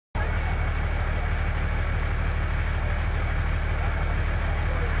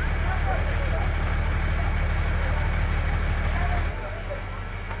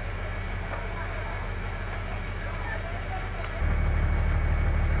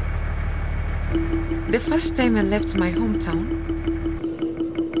The first time I left my hometown,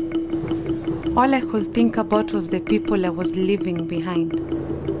 all I could think about was the people I was leaving behind.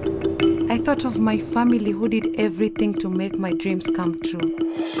 I thought of my family who did everything to make my dreams come true.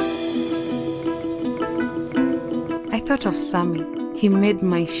 I thought of Sammy. He made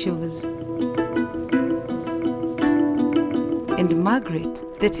my shoes. And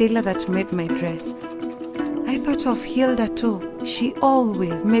Margaret, the tailor that made my dress. I thought of Hilda too. She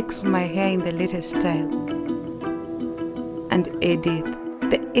always makes my hair in the latest style. And Edith,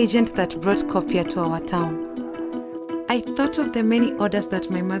 the agent that brought Copia to our town. I thought of the many orders that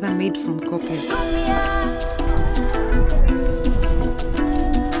my mother made from Copia.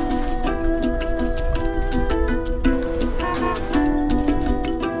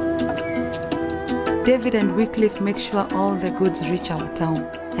 David and Wycliffe make sure all the goods reach our town,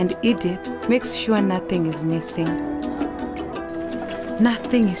 and Edith makes sure nothing is missing.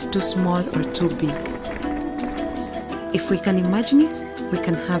 Nothing is too small or too big. If we can imagine it, we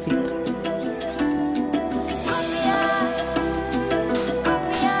can have it.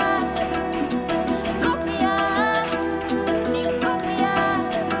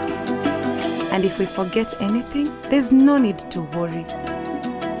 And if we forget anything, there's no need to worry.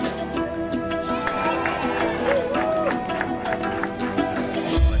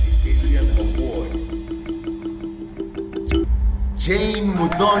 Jane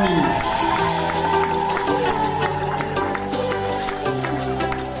Mudhoni.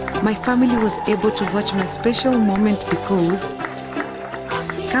 My family was able to watch my special moment because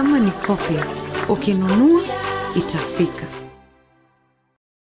kama ni Copia, ukinunua Itafika.